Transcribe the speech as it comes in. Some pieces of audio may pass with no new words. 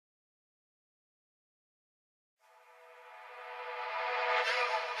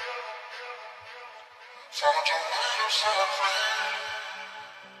I'm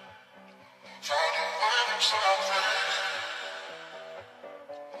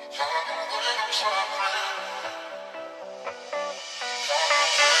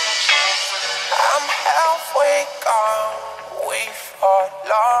halfway gone. We fought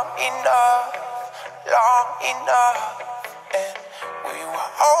long enough, and we were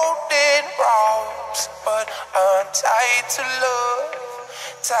holding ropes, but I'm tied to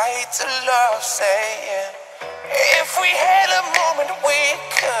love, saying if we had a moment we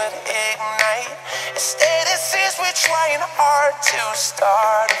could ignite. Instead it seems we're trying hard to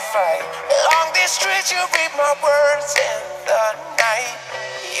start a fight. Along this stretch you read my words in the night.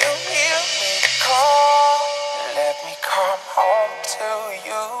 You hear me call, let me come home to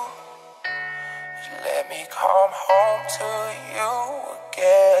you. Let me come home to you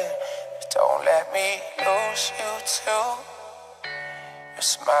again. Don't let me lose you too. Your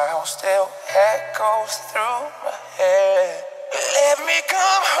smile still echoes through my head. Let me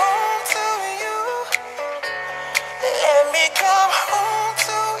come home to you. Let me come home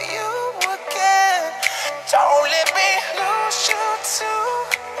to you again. Don't let me lose you too.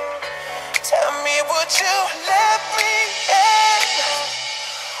 Tell me, would you let me in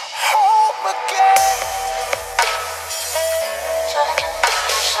home again?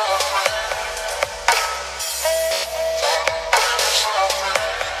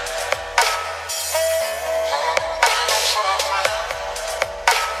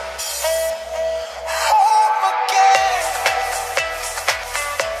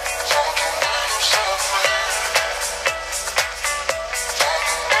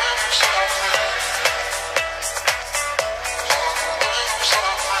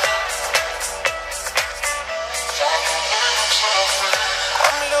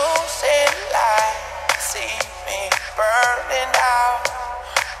 See me burning out.